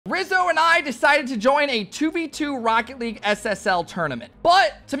Rizzo and I decided to join a 2v2 Rocket League SSL tournament.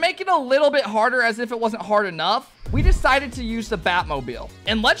 But to make it a little bit harder, as if it wasn't hard enough, we decided to use the Batmobile.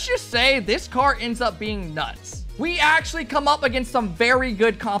 And let's just say this car ends up being nuts. We actually come up against some very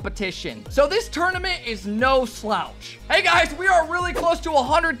good competition. So this tournament is no slouch. Hey guys, we are really close to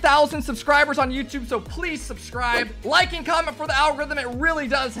 100,000 subscribers on YouTube, so please subscribe. Like and comment for the algorithm, it really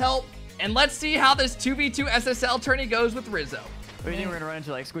does help. And let's see how this 2v2 SSL tourney goes with Rizzo. What do you think we're gonna run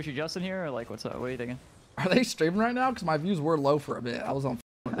into, like Squishy Justin here, or like what's up? What are you thinking? Are they streaming right now? Because my views were low for a bit. I was on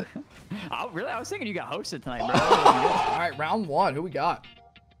with it. Oh, really? I was thinking you got hosted tonight, bro. All right, round one. Who we got?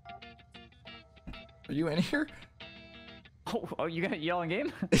 Are you in here? Oh, you got yell in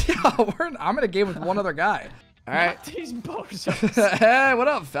game? Yeah, I'm in a game with one other guy. All right. These bozos. Hey, what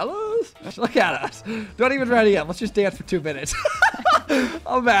up, fellas? Look at us. Not even ready yet. Let's just dance for 2 minutes.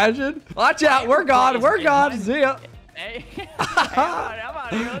 Imagine. Watch out. We're gone. We're gone. See ya. Hey, I'm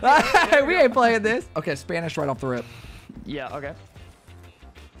out here. Hey, we ain't playing this. Okay, Spanish right off the rip. Yeah, okay.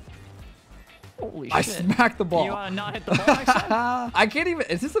 Holy shit. I smacked the ball. You want to not hit the ball next time? I can't even.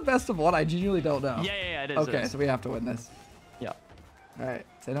 Is this the best of one? I genuinely don't know. Yeah, it is. Okay, so we have to win this. Yeah. All right,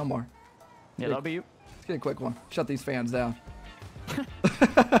 say no more. Yeah, that'll be you. Let's get a quick one. Shut these fans down.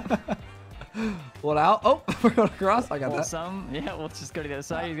 What out? Oh, we're going across. I got that. Yeah, we'll just go to the other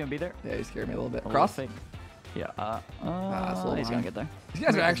side. He's going to be there. Yeah, he scared me a little bit. A Cross? little fake. Yeah, he's going to get there. These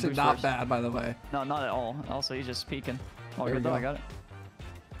guys are actually not bad, by the way. No, not at all. Also, he's just peeking. Oh, There good we though. go. I got it.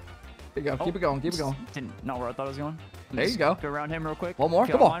 There you go. Keep it going. Keep it going. Didn't know where I thought it was going. There you go. Go around him real quick. One more.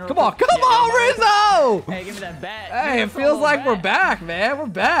 Kill Come on. mine real Come on. quick. Come Yeah, on, Rizzo! Hey, give me that bat. Hey, it feels like we're back, man. We're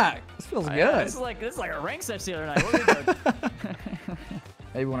back. This feels good. Yeah, this is like a rank set the other night. What are we doing?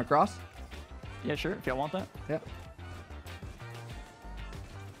 Hey, you want to cross? Yeah, sure. If y'all want that. Yep.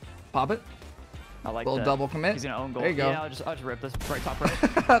 Pop it. I like Little that. double commit. He's gonna own goal. There you go. Yeah, I'll just rip this right top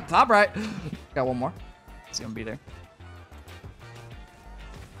right. Top right. Got one more. He's gonna be there.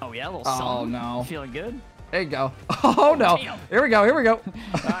 Oh yeah, a little Oh, something. no. Feeling good. There you go. Oh, no. Damn. Here we go. Here we go.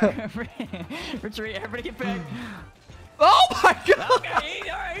 Alright, retreat. Everybody get back. Oh, my God. Okay,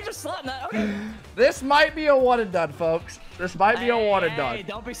 alright, you're just slotting that. Okay. This might be a one and done, folks. This might be a one and done. Hey,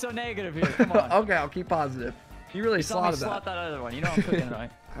 don't be so negative here. Come on. Okay, I'll keep positive. You really slotted that. Slot that other one. You know I'm cooking it,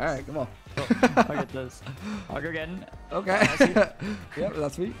 right? All right, come on. I'll get this. I'll go getting. Okay. Yep,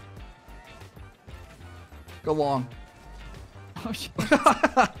 that's me. Go long. Oh shit.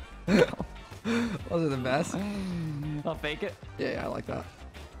 Those are the best. I'll fake it. Yeah, I like that.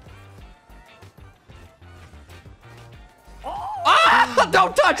 Oh! Ah!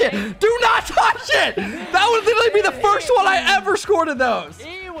 Don't touch it! Do not touch it! That would literally be the first one I ever scored of those.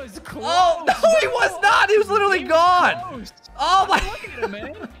 He was close. Oh, no, he was not. He was literally gone. Close. Oh, my. Look at him,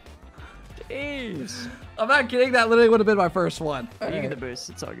 man. Jeez. I'm not kidding. That literally would have been my first one. You All get right. the boost.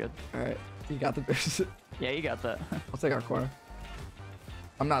 It's all good. All right. You got the boost. Yeah, you got that. I'll take our corner.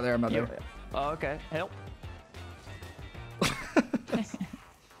 I'm not there. I'm not there. Oh, okay. Help.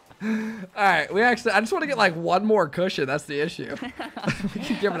 All right. I just want to get like one more cushion. That's the issue. We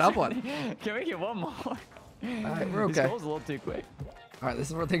keep giving up one. Can we get one more? All right. We're okay. This goal's a little too quick. All right. This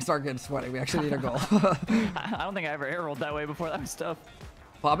is where things start getting sweaty. We actually need a goal. I don't think I ever air rolled that way before. That was tough.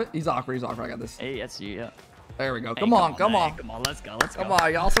 Pop it. He's awkward. He's awkward. I got this. Hey, that's you. Yeah. There we go. Hey, Come on. Come on. Hey, come on. Let's go. Let's go. Come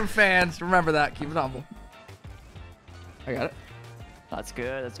on. Y'all some fans. Remember that. Keep it humble. I got it. That's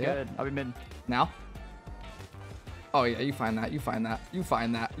good. That's Yeah. good. I'll be mid. Now? Oh, yeah. You find that. You find that. You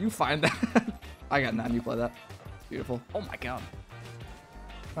find that. You find that. I got 9. You play that. It's beautiful. Oh, my God.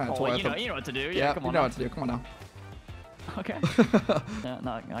 All right, Oh, well, you know what to do. Yeah, yeah, come you on. know now. what to do. Come on now. Okay. Yeah,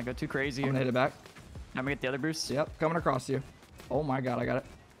 not go too crazy. I'm gonna hit it back. I'm gonna get the other boost. Yep, coming across you. Oh my God, I got it.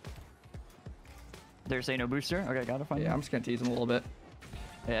 There's a no booster. Okay, got it. Fine. Yeah, I'm just gonna tease him a little bit.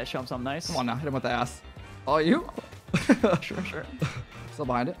 Yeah, show him something nice. Come on now, hit him with the ass. Oh, you? Sure. Still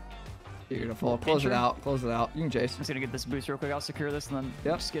behind it. Beautiful. Close it out. Close it out. You can chase. I'm just gonna get this boost real quick. I'll secure this and then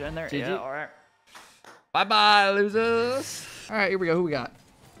Yep. just get in there. GG. Yeah, all right. Bye-bye, losers. All right, here we go. Who we got?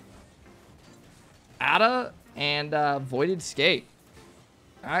 Ada and Voided Skate.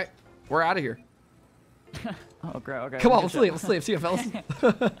 All right, we're out of here. Oh, great. Okay. Come on, good let's shot. leave. Let's leave. See you, fellas.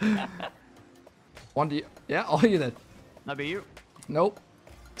 One to you. Yeah, all you then. That'll be you. Nope.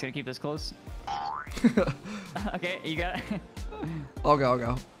 Just gonna keep this close. Okay, you got it. I'll go. I'll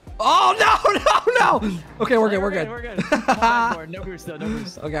go. Oh, no. Okay, we're good. We're good. We're good. Backboard. No boost though. No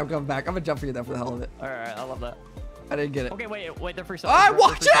boost. Okay, I'm coming back. I'm gonna jump for you there for the hell of it. All right. I love that. I didn't get it. Okay, wait. They're first. All right,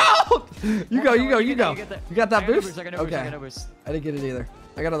 watch out! You go. You got that I got no boost? I got no boost. I Okay. got no boost. I didn't get it either.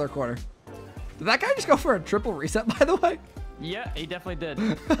 I got another corner. Did that guy just go for a triple reset, by the way? Yeah, he definitely did.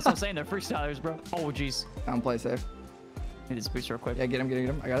 That's what I'm saying. They're freestylers, bro. Oh, jeez. Down play safe. Need this boost real quick. Yeah, get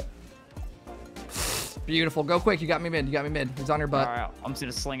him. I got it. Beautiful. Go quick. You got me mid. He's on your butt. All right, I'm just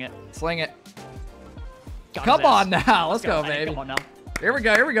gonna sling it. Sling it. Got Come his on ass. now. Let's go, baby. Come on now. Here we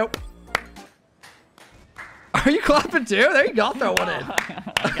go. Are you clapping too? There you go. I'll throw one in.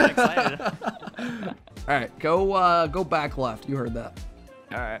 I got excited. All right, go back left. You heard that.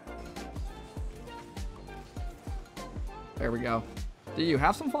 All right. There we go. Do you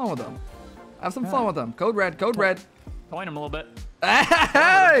have some fun with them? Have some fun with them. Code red. Point him a little bit.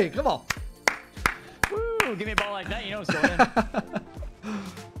 Hey, come on. Woo, give me a ball like that. You know what's going in.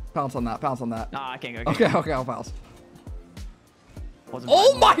 Pounce on that. Nah, I can't go. Okay, I'll pounce. Wasn't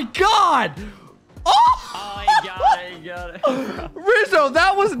Oh my God! Oh! Oh, you got it. Rizzo,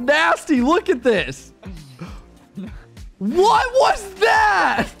 that was nasty. Look at this. What was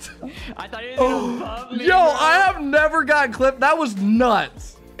that? I thought you were gonna Yo, I have never gotten clipped. That was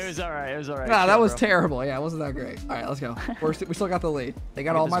nuts. It was all right. Nah, that was terrible. Yeah, it wasn't that great. All right, let's go. We still got the lead. They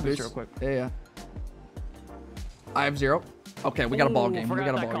got all my boosts. Real quick. Yeah. I have 0. Okay, we got a ball game. We got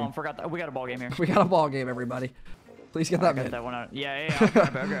a ball game here. We got a ball game, everybody. Please get that mid. That one out. Yeah.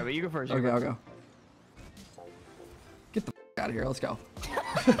 I'll grab it. You go first. Okay, I'll go. Get the out of here. Let's go.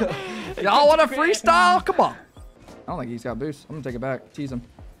 Y'all want a freestyle? Come on. I don't think he's got boost. I'm gonna take it back. Tease him.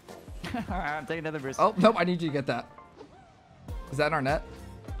 All right, I'm taking another boost. Oh, nope. I need you to get that. Is that in our net?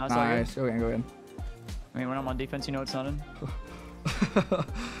 Nice. Go in. I mean, when I'm on defense, you know it's not in.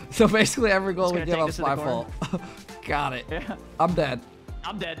 So basically, every goal we give take up this is to the my corner. fault. Got it. Yeah. I'm dead.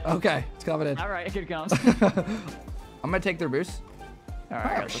 I'm dead. Okay, it's coming in. All right, here it comes. I'm gonna take their boost. All I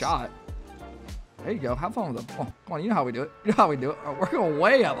right, have a shot. There you go. Have fun with them. Come on. You know how we do it. Oh, we're going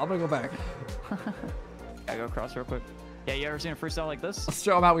way up. I'm gonna go back. Gotta go across real quick. Yeah, you ever seen a freestyle like this? Let's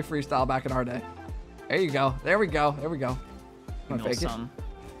show them how we freestyle back in our day. There you go. There we go. I'm gonna fake it.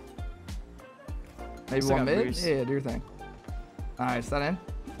 Maybe one mid? Boost. Yeah, do your thing. Alright, is that in?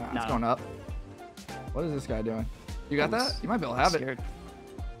 Nah, it's going up. What is this guy doing? You got that? You might be able to have it.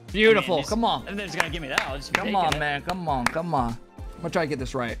 Beautiful. Man, come on. And they're just gonna give me that. Come on, man. Come on. I'm gonna try to get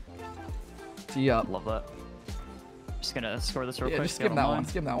this right. Tee up. Love that. Just gonna score this real quick. Just skim that one.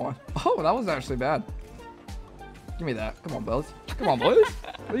 Skim that one. Oh, that was actually bad. Give me that. Come on, boys. Come on, boys.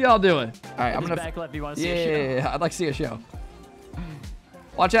 What are y'all doing? All right, I'm gonna. Back left. You want to see a show? Yeah, I'd like to see a show.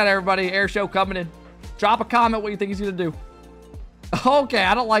 Watch out, everybody. Air show coming in. Drop a comment what you think he's gonna do. Okay,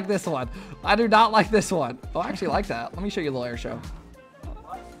 I don't like this one. I do not like this one. Oh, I actually like that. Let me show you a little air show.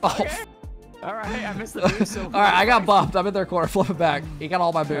 Oh. Okay. All right, I missed the boost. So all right, I got bumped. I'm in their corner. Flip it back. He got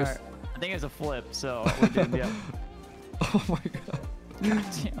all my boosts. Right. I think it was a flip, so we did, yeah. Oh my god. God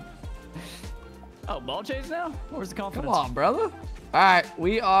damn. Oh, ball chase now? Where's the confidence? Come on, brother. All right,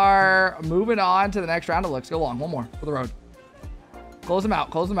 we are moving on to the next round. It looks. Go long. One more for the road. Close him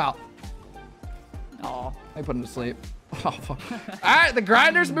out. Oh. Let me put him to sleep. Oh, fuck. All right, the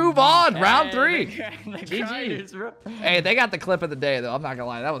grinders move on. Round 3. The grinders, bro. Hey, they got the clip of the day, though. I'm not gonna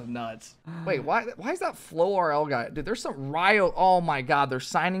lie, that was nuts. Wait, why is that Flow RL guy? Dude, there's some Riot. Oh my god, they're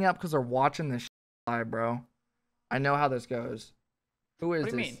signing up because they're watching this live, bro. I know how this goes. Who is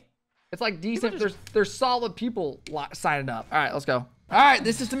this? What do you mean? It's like decent. There's solid people signing up. All right, let's go. All right,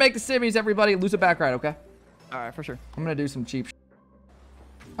 this is to make the simmies, everybody. Lose it back right, okay? All right, for sure. I'm gonna do some cheap.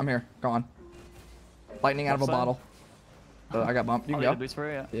 I'm here. Go on. Lightning out of a bottle. I got bumped. You can go. Boost for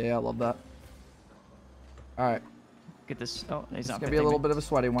it, Yeah, I love that. All right. Get this. Oh, he's not. It's gonna be a little bit of a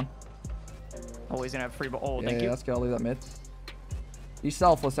sweaty one. Oh, he's gonna have free ball. Oh, Yeah, thank you. let's go. I'll leave that mid. Be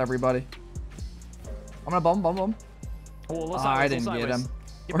selfless, everybody. I'm gonna bum him. Oh, I didn't get him.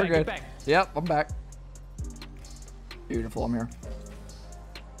 We're good. Get back. Yep, I'm back. Beautiful. I'm here.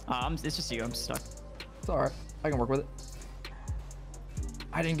 It's just you. I'm stuck. It's all right. I can work with it.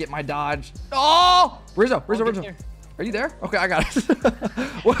 I didn't get my dodge. Oh, Rizzo. Are you there? Okay, I got it.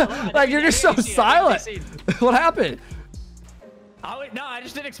 What? Like, you're just so silent. What happened? No, I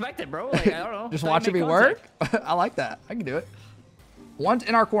just didn't expect it, bro. Like, I don't know. Just watching me work? I like that. I can do it. One's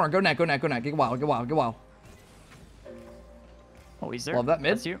in our corner. Go net. Get wild. Oh, he's there. Love that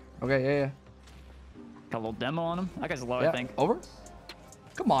mid. That's you. Okay, yeah. Got a little demo on him. That guy's low, Yeah, I think. over.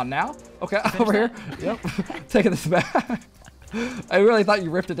 Come on now. Okay, over here. Yep. Taking this back. I really thought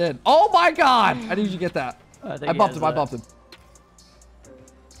you ripped it in. Oh my god! I need you to get that. I bumped him.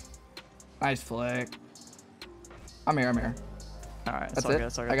 Nice flick. I'm here. All right,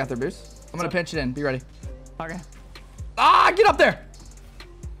 That's it. I got their boost. I'm gonna pinch it in. Be ready. Okay. Ah, get up there.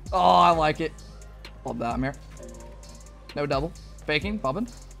 Oh, I like it. Love that. I'm here. No double. Faking, bumping.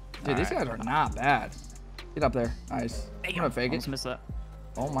 Dude, these guys are not bad. Get up there. Nice. I'm gonna fake it. Missed that.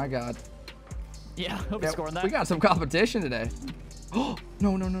 Oh my god. Yeah, hope he's scoring that. We got some competition today. Oh,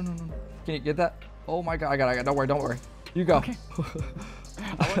 no. Can you get that? Oh my god, I got it. Don't worry. You go. Okay.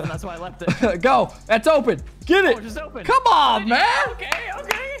 I wasn't, that's why I left it. Go. That's open. Get it. Oh, just open. Come on, man. Okay,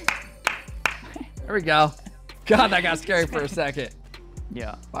 okay. There we go. God, that got scary for a second.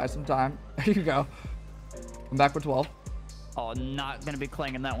 Yeah. Buy some time. There you go. I'm back with 12. Oh, not gonna be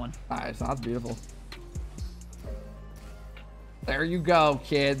clanging that one. Nice. That's beautiful. There you go,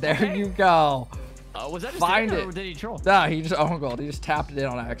 kid. There Okay. you go. Was that just Find it, it. or did he troll? Nah, he just own gold. He just tapped it in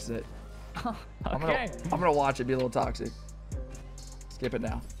on accident. Okay. I'm gonna watch it be a little toxic. Skip it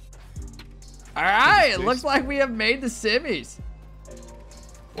now. All right, it looks like we have made the semis.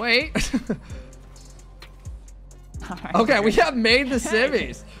 Wait. Right, Okay, we have made the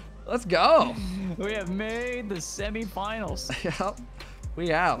semis. Let's go. We have made the semifinals. Yep, we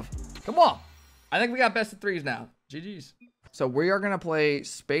have. Come on. I think we got best of threes now. GG's. So we are gonna play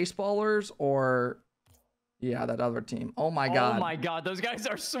Spaceballers or, yeah, that other team. Oh my god. Oh my god, those guys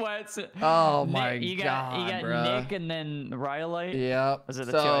are sweats. Oh Nick, my you god, got bruh. Nick and then Rhyolite. Yep. Is it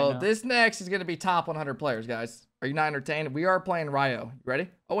the two I So know? this next is gonna be top 100 players, guys. Are you not entertained? We are playing Ryo. You ready?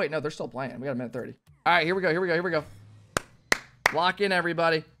 Oh wait, no, they're still playing. We got a minute 30. All right, here we go. Here we go. Here we go. Lock in,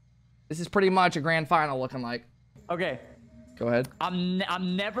 everybody. This is pretty much a grand final looking like. Okay. Go ahead. I'm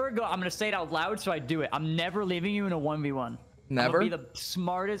gonna say it out loud so I do it. I'm never leaving you in a 1v1. Never? I'm gonna be the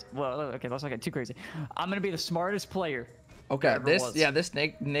smartest. Well, okay, let's not get too crazy. I'm gonna be the smartest player. Okay, there ever was. this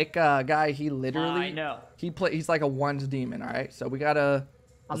Nick guy, he literally, I know. he's like a ones demon. All right, so we gotta.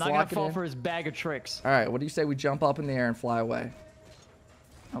 I'm let's not gonna lock it fall in. for his bag of tricks. All right, what do you say we jump up in the air and fly away?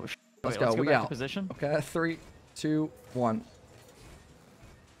 Oh, sh Let's Wait, go. Let's go We back out. to position. Okay, 3, 2, 1.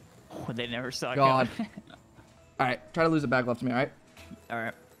 Oh, they never suck. God. All right, try to lose it back left to me. All right, All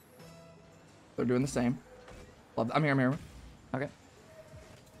right. they're doing the same. Love. I'm here. I'm here. Okay.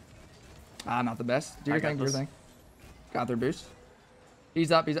 Ah, not the best. Do your I got thing. Do your this. thing. Got their boost.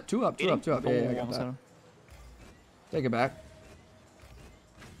 He's up. He's up. Two up. Two up. Two up. Yeah, I got almost that. had him. Take it back.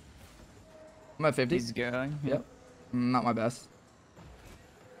 I'm at 50. He's going. Yep. Not my best.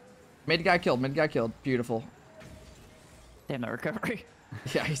 Mid guy killed. Mid guy killed. Beautiful. Damn, that recovery.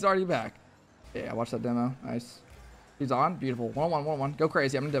 Yeah, he's already back. Yeah, watch that demo. Nice. He's on. Beautiful. 1-on-1. 1-on-1. Go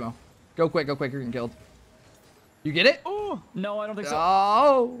crazy. I'm in demo. Go quick. Go quick. You're getting killed. You get it? Oh no, I don't think so.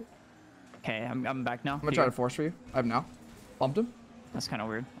 Oh. Okay, I'm back now. I'm gonna try to force for you. I have now. Bumped him. That's kind of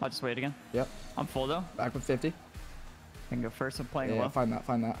weird. I'll just wait again. Yep. I'm full though. Back with 50. I can go first. I'm playing Yeah, low. find that.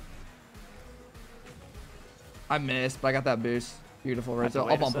 Find that. I missed, but I got that boost. Beautiful, Rizzo.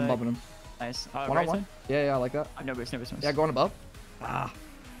 wait I'll a bump him, sec. bumping him. Nice. 1-on-1. Right Yeah, I like that. I have no boost, no boost, no boost. Yeah, going above. Ah.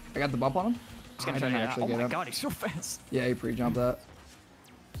 I got the bump on him. Just gonna I try didn't to actually Oh get my him. god, he's so fast. Yeah, he pre-jumped that.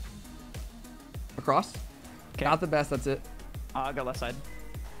 Across. Okay. Not the best, that's it. I'll go left side.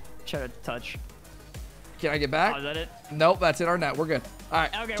 Try to touch. Can I get Oh, back? is that it? Nope, that's it. Our net. We're good. All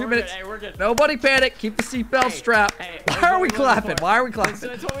right, Okay, 2 we're minutes. good. Hey, we're good. Nobody panic. Keep the seatbelt Hey, strapped. hey, Why that's are what we we live clapping? for. Why are we clapping?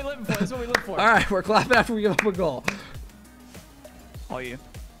 That's what we live for. That's what we live for. All right, we're clapping after we give up a goal. All you.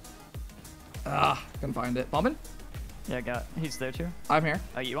 Ah, couldn't find it. Bumping? Yeah, I got. He's there too. I'm here.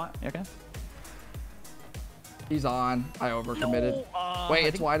 Oh, you want? Okay. He's on. I overcommitted. No, Wait, I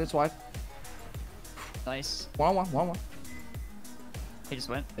it's think- wide. It's wide. Nice. 1-on-1. 1-on-1. He just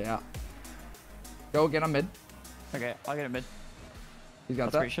went. Yeah. Go again. I'm mid. Okay, I'll get him mid. He's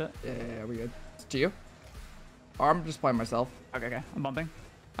got That's that. great shit. Yeah, we good. It's to you. Or I'm just playing myself. Okay, okay. I'm bumping.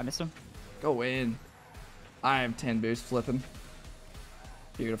 I missed him. Go in. I have 10 boost flipping.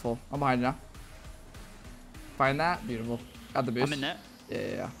 Beautiful. I'm behind you now. Find that. Beautiful. Got the boost. I'm in net.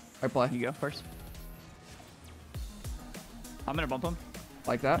 Yeah. I play. You go first. I'm gonna bump him.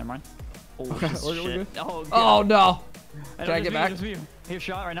 Like that. Never mind. Oh, Okay, this we're shit. good. Oh, Oh, no. God. Can I get back? Just me. Here's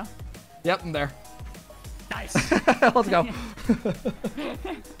shot right now. Yep, I'm there. Nice. Let's go.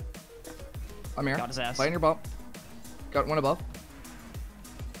 I'm here. Got his ass. Playing your bump. Got one above.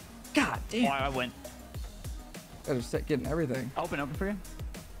 God Oh, damn. I went. Guys are getting everything. Open for you.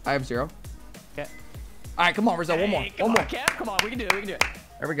 I have 0. Okay. All right, come on, Rizzo. One more. Come One on, more. Cap. Come on, we can do it. We can do it.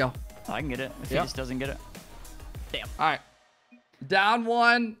 There we go. Oh, I can get it. If he Yep. just doesn't get it. Damn. All right. Down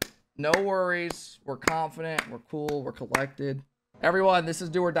 1. No worries. We're confident. We're cool. We're collected. Everyone, this is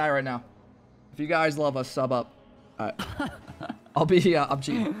do or die right now. If you guys love us, sub up. All right. I'll be, I'm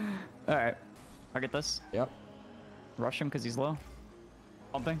cheating. All right. I'll get this. Yep. Rush him because he's low.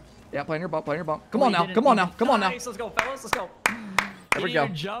 Bumping. Yeah, playing your bump, playing your bump. Come Oh, on he now. didn't- Come on he now. didn't- Come on now. Nice, let's go, fellas. Let's go. There we He go. didn't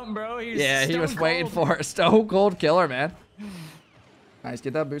even jump, bro. He was Yeah, he was stone waiting cold. for it. Stone cold killer, man. Nice.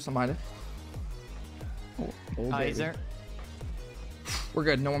 Get that boost. I'm behind it. Oh, He's baby. there. We're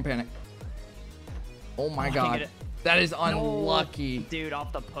good. No one panic. Oh my Oh, I can't god. get it. That is No. unlucky. Dude,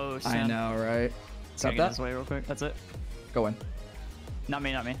 off the post. I man. know, right? Just gonna Got get that? this way real quick. That's it. Go in. Not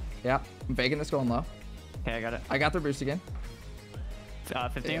me, not me. Yeah. I'm faking this going low. Okay, I got it. I got their boost again.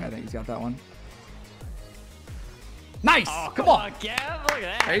 15. Yeah, I think he's got that one. Nice. Oh, come on. Kev, look at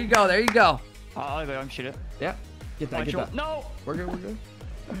that. There you go. There you go. Oh, I'll go and shoot it. Yeah. Get that. Get that. No. We're good. We're good.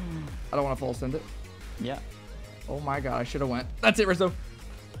 I don't want to full send it. Yeah. Oh my god, I should have went. That's it, Rizzo.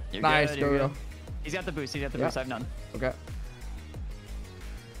 Nice. Go. He's got the boost. He's got the boost. I have none. Okay.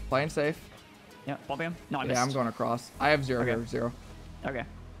 Playing safe. Yeah. Bumping him. No, I missed. Yeah, I'm going across. I have 0 here. 0. Okay.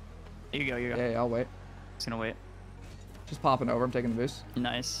 You go. You go. Yeah, I'll wait. Just gonna wait. Just popping over. I'm taking the boost.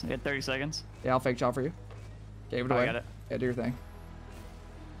 Nice. You had 30 seconds. Yeah, I'll fake shot for you. Gave it away. I got it. Yeah, do your thing.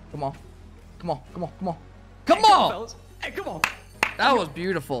 Come on. Come on. Come on. Come on. Come on! Hey, come on. That was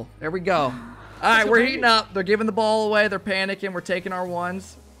beautiful. There we go. All right, we're heating up. They're giving the ball away. They're panicking. We're taking our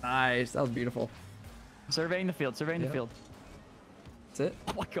ones. Nice. That was beautiful. Surveying the field. Surveying the field. That's it.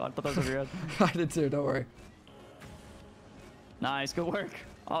 Oh my god, I thought that was over your head. I did too. Don't worry. Nice. Good work.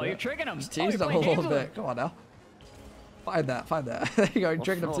 Oh, you're tricking him. Just teased them a little bit. Come on now. Find that. Find that. There you go. You're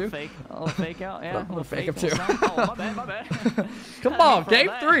tricking them too. A little fake out. Yeah. A little fake him too. Oh, my bad. My bad. Come on. Game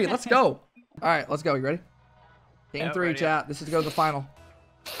 3. Let's go. All right. Let's go. You ready? Game 3, ready, chat. This is to go to the final.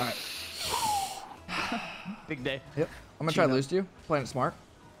 All right. Big day. Yep. I'm going to try to lose to you. Playing it smart.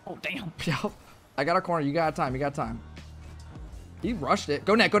 Oh, damn. Yep. I got our corner. You got time. You got time. He rushed it.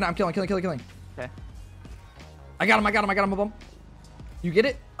 Go net. Go net. I'm killing. Okay. I got him. I got him. Bum. You get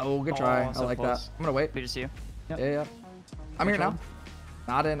it? Oh, good try. So I like close. that. I'm going to wait. We just see you. Yep. Yeah. I'm here now.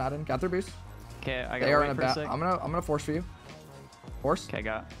 Not in. Got their boost. Okay, I got They are in a for a bat. sec. I'm gonna force for you. Force. Okay,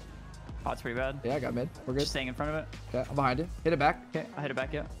 got. Oh, it's pretty bad. Yeah, I got mid. We're good. Just staying in front of it. Okay, I'm behind you. Hit it back. Okay, I hit it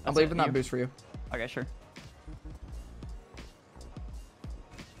back, yeah. I'm leaving that boost for you. Okay, sure.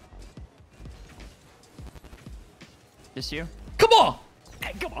 Just you? Come on!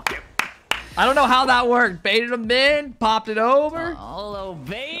 Hey, come on. I don't know how that worked. Baited him in, popped it over. Hello,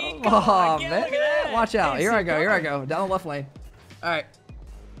 babe. Oh, man. Watch out. Here I go. Down the left lane. All right.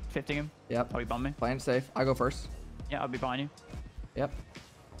 15 him. Yep. Oh, you bummed me? Playing it safe. I go first. Yeah, I'll be behind you. Yep.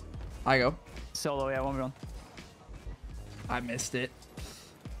 I go. Solo, yeah, 1v1. I missed it.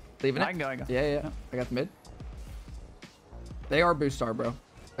 Leaving it. I can go. Yeah. I got the mid. They are boost star, bro.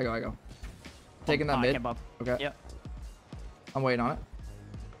 I go. Taking that I mid. can't bump. Okay. Yep. I'm waiting on it.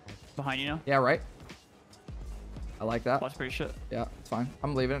 Behind you now. Yeah, right. I like that. Watch pretty shit. Yeah, it's fine.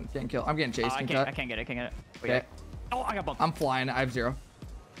 I'm leaving it. Getting killed. I'm getting chased. I can't get it. Wait, Okay. Oh, I got bumped. I'm flying. I have 0.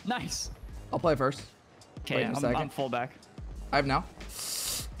 Nice. I'll play first. Okay, Wait a second. I'm full back. I have now.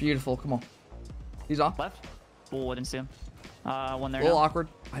 Beautiful. Come on. He's off. Left. Oh, I didn't see him. One there A little now. awkward.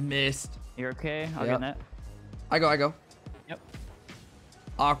 I missed. You're okay. I'll Yep. get that. I go. Yep.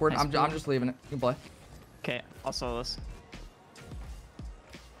 Awkward. Nice I'm just leaving it. You can play. Okay, I'll solo this.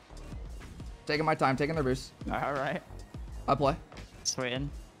 Taking my time. Taking their boost. All right. I play. Sweet in.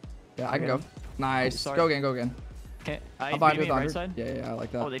 Yeah, I can go. Nice. sorry. Go again. Okay. I'm behind you with right 100. side? Yeah, I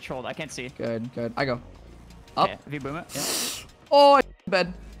like that. Oh, they trolled. I can't see. Good. I go. Up. Okay, if you boom it. Yeah. Oh,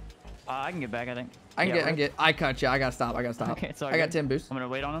 bed. I can get back, I think. I can get. I cut you. I gotta stop. Okay, it's all I got good. 10 boost. I'm gonna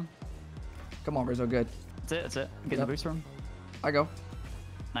wait on him. Come on, Rizzo. Good. That's it. Get the boost from him. I go.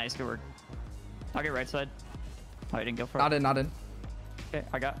 Nice, good work. I'll get right side. Oh, you didn't go for Not it. in. Okay,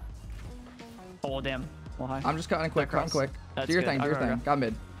 I got. Oh, damn. Well, hi. I'm just cutting quick. That's Do your good. thing. Do your thing. Got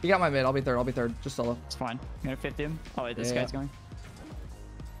mid. He got my mid. I'll be third. Just solo. It's fine. I'm gonna 50 him. Oh, wait, this guy's going.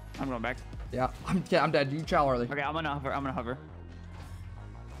 I'm going back. Yeah. I'm dead. You chow early. Okay, I'm gonna hover.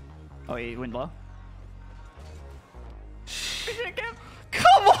 Oh, he went low.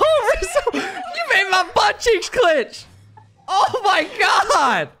 Come on, Rizzo. You made my butt cheeks clench. Oh my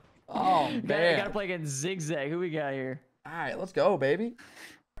god. Oh man. Gotta play against Zigzag. Who we got here? All right, let's go, baby.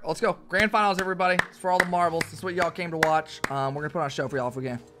 Let's go. Grand finals, everybody. It's for all the marbles. This is what y'all came to watch. We're gonna put on a show for y'all if we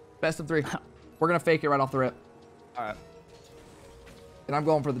can. Best of 3. We're gonna fake it right off the rip. All right. And I'm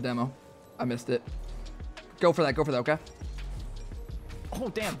going for the demo. I missed it. Go for that. Okay. Oh,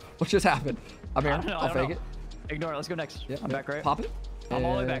 damn. What just happened? I'm here. I I'll don't fake know. it. Ignore it. Let's go next. Yep, I'm back, right? Pop it. I'm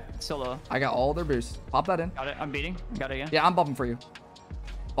all the way back. Solo. I got all their boosts. Pop that in. Got it. I'm beating. Got it again. Yeah, I'm bumping for you.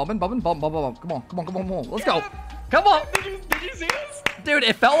 Bumping. Bump. Come on. Let's go. Come on. Did you see this? Dude,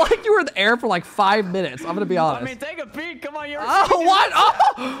 it felt like you were in the air for like 5 minutes. I'm gonna be honest. I mean, take a peek. Come on, you're. Oh, what?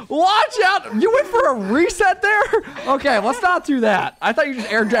 Oh, watch out. You went for a reset there? Okay, let's not do that. I thought you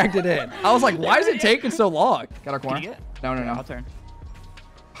just air dragged it in. I was like, why is it taking so long? Got our corner. Can you get it? No. I'll turn.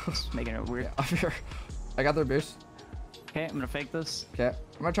 Just making it weird. I'm here. I got their boost. Okay, I'm gonna fake this. Okay,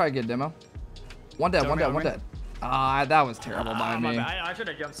 I'm gonna try to get a demo. One dead. Ah, that was terrible by me. I should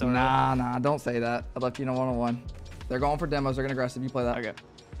have jumped so Nah, don't say that. I left you in a one-on-one. They're going for demos. They're gonna aggressive. You play that. Okay.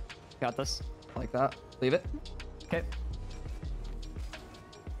 Got this. Like that. Leave it. Okay.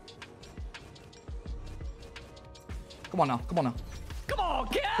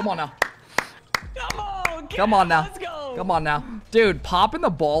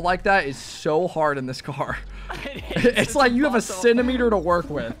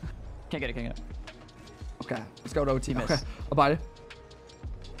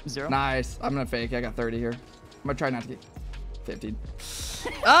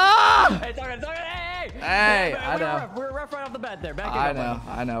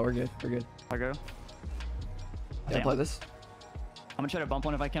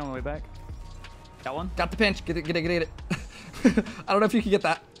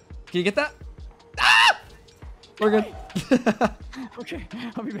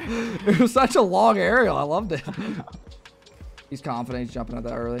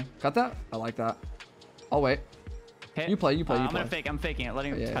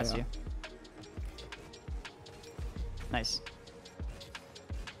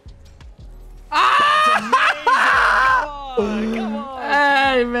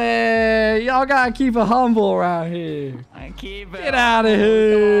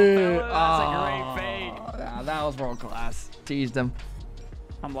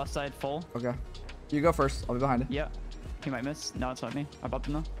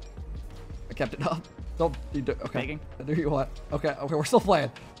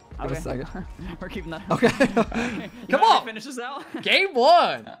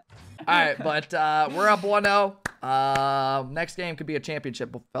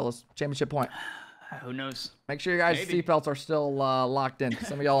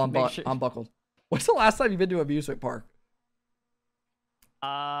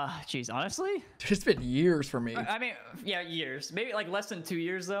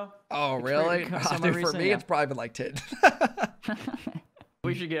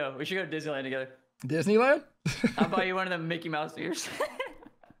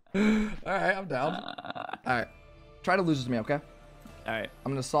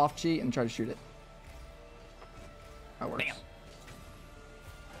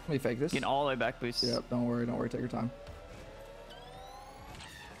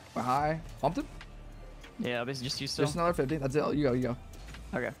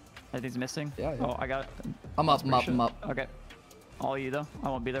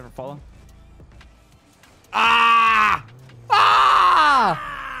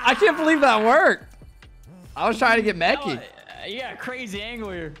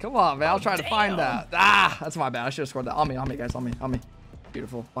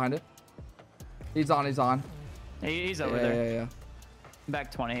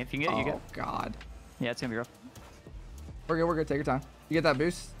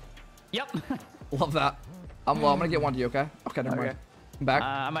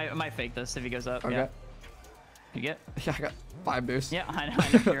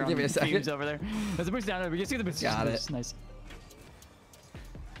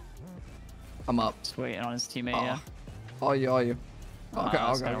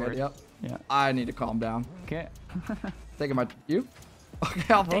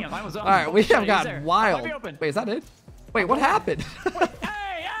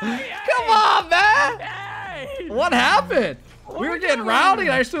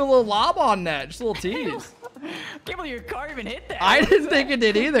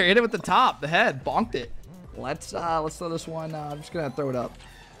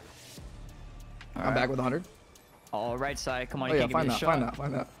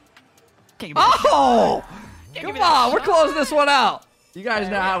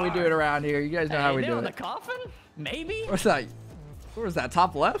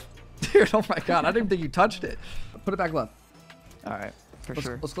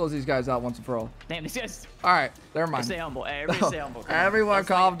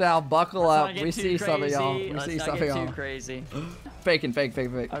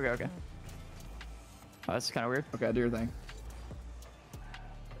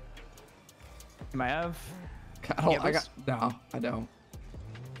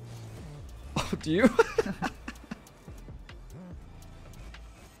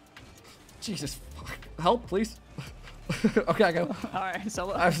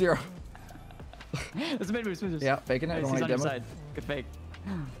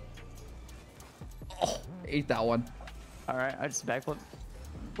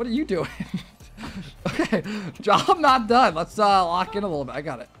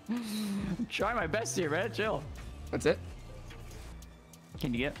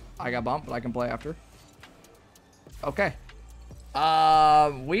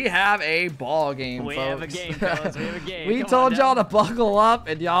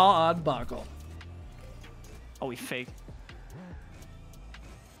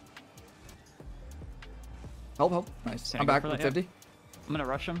 Help, help. Nice. I'm back with 50. I'm gonna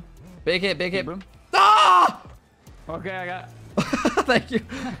rush him. Big hit, big hit. Boom. Ah! Okay, I got. Thank you.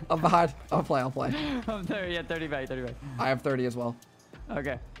 I'm behind. I'll play. I'm 30, yeah, 30 back. I have 30 as well.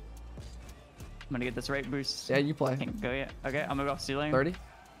 Okay. I'm gonna get this rate boost. Yeah, you play. Can't go yet. Okay, I'm gonna go ceiling. 30.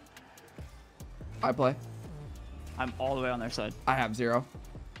 I play. I'm all the way on their side. I have 0.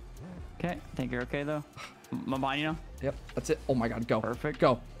 Okay, I think you're okay though. I'm behind you now. Yep, that's it. Oh my god, go. Perfect.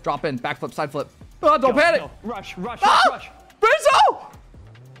 Go. Drop in. Backflip, side flip. Oh, don't panic. Go. Rush. Ah! Rizzo!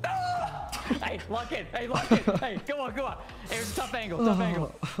 Hey, lock in. Hey, come on. Hey, it's a tough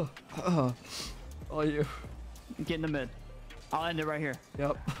angle. Oh, you. Get in the mid. I'll end it right here.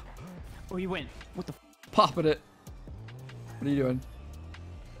 Yep. Oh, you win. What the? Popping it. What are you doing?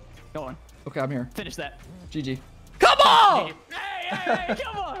 Go on. Okay, I'm here. Finish that. GG. Come on! Hey,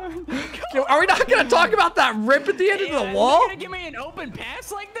 come on. Are we not going to talk about that rip at the end of the wall? You're going to give me an open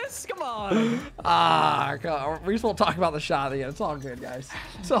pass like this? Come on. We just won't talk about the shot at the end. It's all good, guys.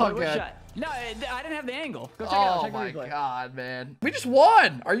 It's all good. Shot? No, I didn't have the angle. Go check it Oh out. my god, man. We just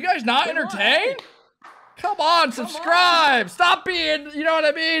won. Are you guys not entertained? Come on, subscribe. Stop being, you know what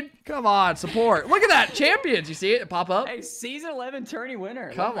I mean? Come on, support. Look at that. Champions. You see it pop up? Hey, season 11 tourney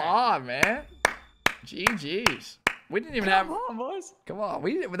winner. Come on, man. GG's. We didn't even have. Come on, boys. Come on.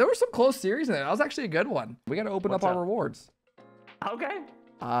 There were some close series in there. That was actually a good one. We got to open up our rewards. Okay.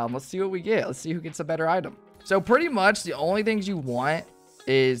 Let's see what we get. Let's see who gets a better item. So pretty much the only things you want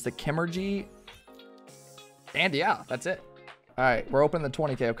is the Kimmergy. And yeah, that's it. All right, we're opening the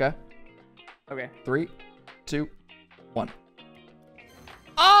 20K, okay? Okay. 3, 2, 1.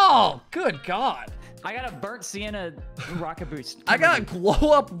 Oh, good God. I got a burnt sienna rocket boost. I got a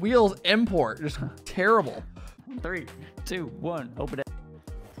glow up wheels import. Just terrible. 3, 2, 1. Open it.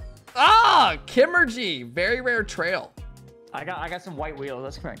 Ah, Kimmergy. Very rare trail. I got some white wheels.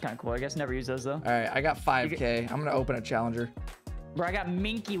 That's kind of cool. I guess never use those though. All right, I got 5K. I'm gonna open a challenger. Bro, I got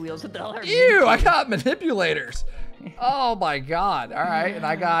minky wheels. What the hell are Ew, I got manipulators. Oh my God. All right, and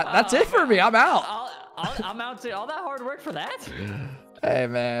I got. That's it for me. I'm out. I'm out to all that hard work for that. Hey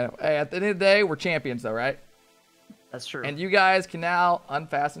man. Hey, at the end of the day, we're champions though, right? That's true. And you guys can now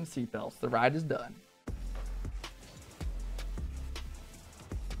unfasten seatbelts. The ride is done.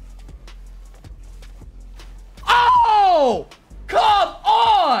 Oh, come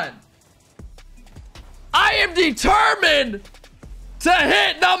on! I am determined to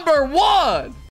hit number 1.